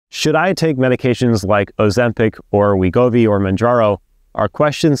Should I take medications like Ozempic or Wegovy or Mounjaro are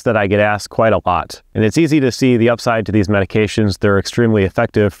questions that I get asked quite a lot. And it's easy to see the upside to these medications. They're extremely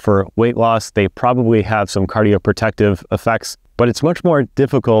effective for weight loss. They probably have some cardioprotective effects, but it's much more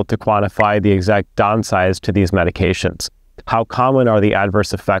difficult to quantify the exact downsides to these medications. How common are the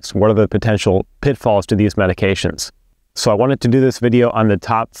adverse effects? What are the potential pitfalls to these medications? So I wanted to do this video on the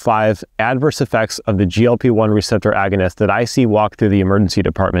top 5 adverse effects of the GLP-1 receptor agonist that I see walk through the emergency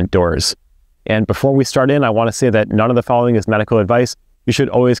department doors. And before we start in, I want to say that none of the following is medical advice. You should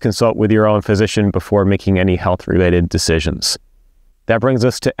always consult with your own physician before making any health-related decisions. That brings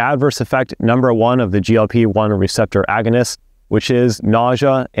us to adverse effect number 1 of the GLP-1 receptor agonist, which is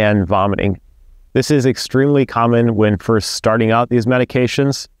nausea and vomiting. This is extremely common when first starting out these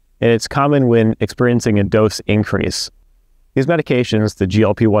medications, and it's common when experiencing a dose increase. These medications, the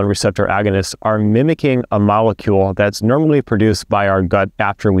GLP-1 receptor agonists, are mimicking a molecule that's normally produced by our gut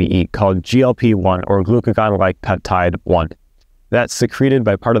after we eat called GLP-1 or glucagon-like peptide 1. That's secreted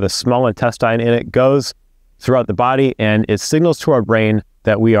by part of the small intestine, and it goes throughout the body and it signals to our brain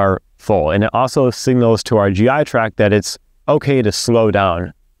that we are full. And it also signals to our GI tract that it's okay to slow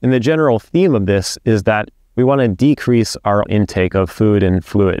down. And the general theme of this is that we want to decrease our intake of food and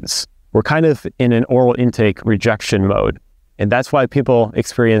fluids. We're kind of in an oral intake rejection mode. And that's why people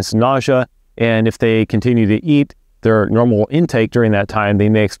experience nausea, and if they continue to eat their normal intake during that time, they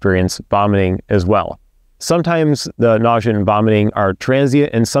may experience vomiting as well. Sometimes the nausea and vomiting are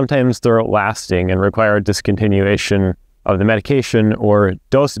transient, and sometimes they're lasting and require discontinuation of the medication or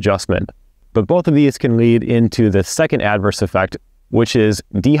dose adjustment. But both of these can lead into the second adverse effect, which is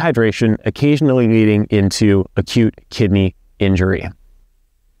dehydration, occasionally leading into acute kidney injury.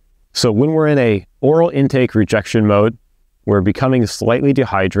 So when we're in a oral intake rejection mode, we're becoming slightly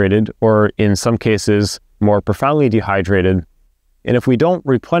dehydrated, or in some cases, more profoundly dehydrated. And if we don't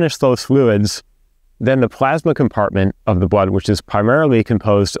replenish those fluids, then the plasma compartment of the blood, which is primarily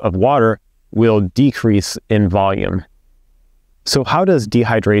composed of water, will decrease in volume. So how does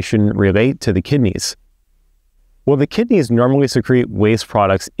dehydration relate to the kidneys? Well, the kidneys normally secrete waste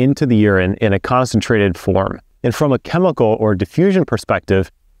products into the urine in a concentrated form. And from a chemical or diffusion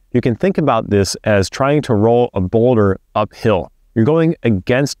perspective, you can think about this as trying to roll a boulder uphill. You're going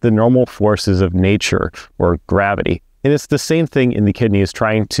against the normal forces of nature or gravity. And it's the same thing in the kidneys,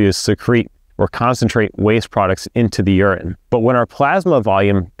 trying to secrete or concentrate waste products into the urine. But when our plasma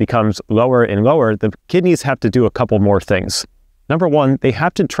volume becomes lower and lower, the kidneys have to do a couple more things. Number 1, they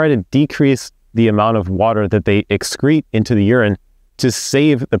have to try to decrease the amount of water that they excrete into the urine to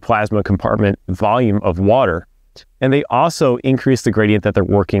save the plasma compartment volume of water. And they also increase the gradient that they're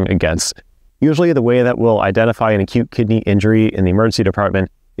working against. Usually the way that we'll identify an acute kidney injury in the emergency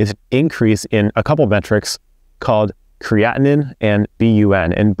department is an increase in a couple metrics called creatinine and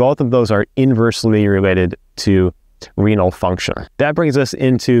BUN, and both of those are inversely related to renal function. That brings us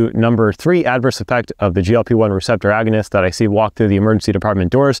into number 3 adverse effect of the GLP-1 receptor agonist that I see walk through the emergency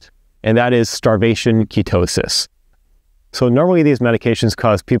department doors, and that is starvation ketosis. So normally these medications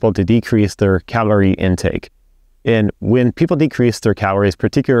cause people to decrease their calorie intake. And when people decrease their calories,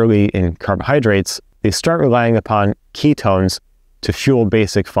 particularly in carbohydrates, they start relying upon ketones to fuel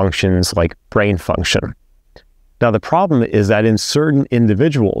basic functions like brain function. Now, the problem is that in certain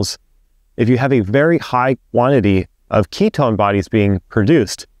individuals, if you have a very high quantity of ketone bodies being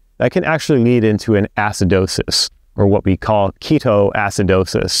produced, that can actually lead into an acidosis, or what we call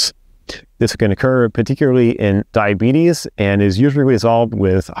ketoacidosis. This can occur particularly in diabetes and is usually resolved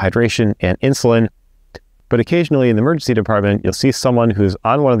with hydration and insulin. But occasionally in the emergency department, you'll see someone who's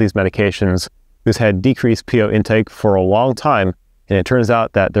on one of these medications who's had decreased PO intake for a long time, and it turns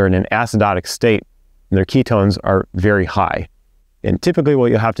out that they're in an acidotic state and their ketones are very high. And typically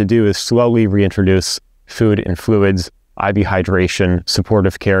what you'll have to do is slowly reintroduce food and fluids, IV hydration,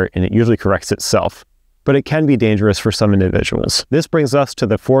 supportive care, and it usually corrects itself. But it can be dangerous for some individuals. This brings us to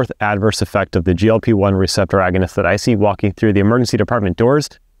the 4th adverse effect of the GLP-1 receptor agonist that I see walking through the emergency department doors,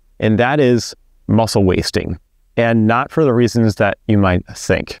 and that is muscle wasting, and not for the reasons that you might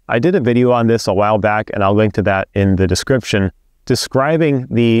think. I did a video on this a while back, and I'll link to that in the description, describing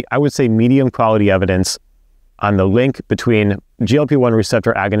the, I would say, medium quality evidence on the link between GLP-1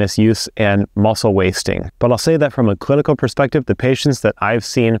 receptor agonist use and muscle wasting. But I'll say that from a clinical perspective, the patients that I've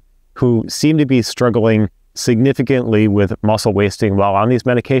seen who seem to be struggling significantly with muscle wasting while on these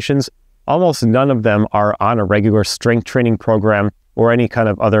medications, almost none of them are on a regular strength training program or any kind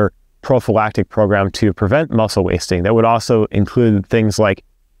of other prophylactic program to prevent muscle wasting. That would also include things like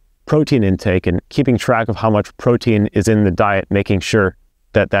protein intake and keeping track of how much protein is in the diet, making sure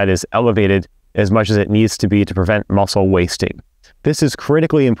that that is elevated as much as it needs to be to prevent muscle wasting. This is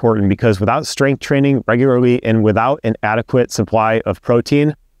critically important because without strength training regularly and without an adequate supply of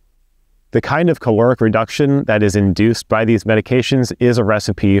protein, the kind of caloric reduction that is induced by these medications is a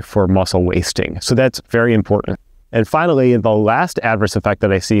recipe for muscle wasting. So that's very important. And finally, the last adverse effect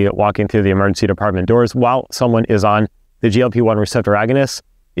that I see walking through the emergency department doors while someone is on the GLP-1 receptor agonists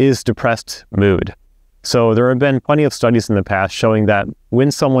is depressed mood. So there have been plenty of studies in the past showing that when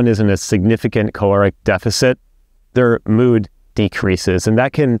someone is in a significant caloric deficit, their mood decreases, and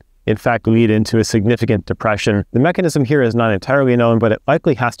that can in fact lead into a significant depression. The mechanism here is not entirely known, but it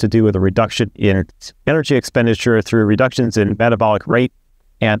likely has to do with a reduction in energy expenditure through reductions in metabolic rate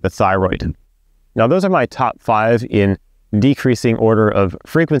and the thyroid. Now, those are my top 5 in decreasing order of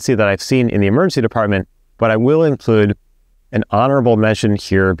frequency that I've seen in the emergency department, but I will include an honorable mention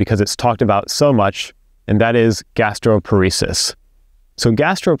here because it's talked about so much, and that is gastroparesis. So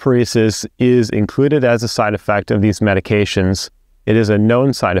gastroparesis is included as a side effect of these medications. It is a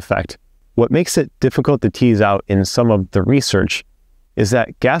known side effect. What makes it difficult to tease out in some of the research is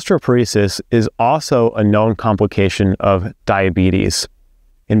that gastroparesis is also a known complication of diabetes.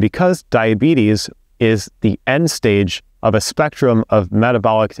 And because diabetes is the end stage of a spectrum of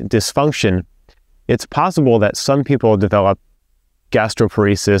metabolic dysfunction, it's possible that some people develop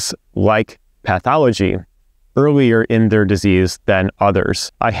gastroparesis-like pathology earlier in their disease than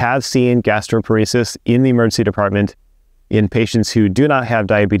others. I have seen gastroparesis in the emergency department in patients who do not have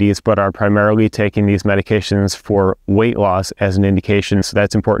diabetes but are primarily taking these medications for weight loss as an indication, so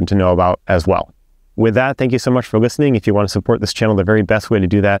that's important to know about as well. With that, thank you so much for listening. If you want to support this channel, the very best way to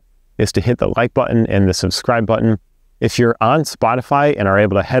do that is to hit the like button and the subscribe button. If you're on Spotify and are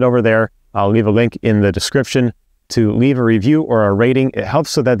able to head over there, I'll leave a link in the description to leave a review or a rating. It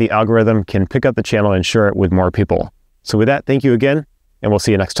helps so that the algorithm can pick up the channel and share it with more people. So with that, thank you again, and we'll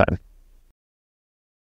see you next time.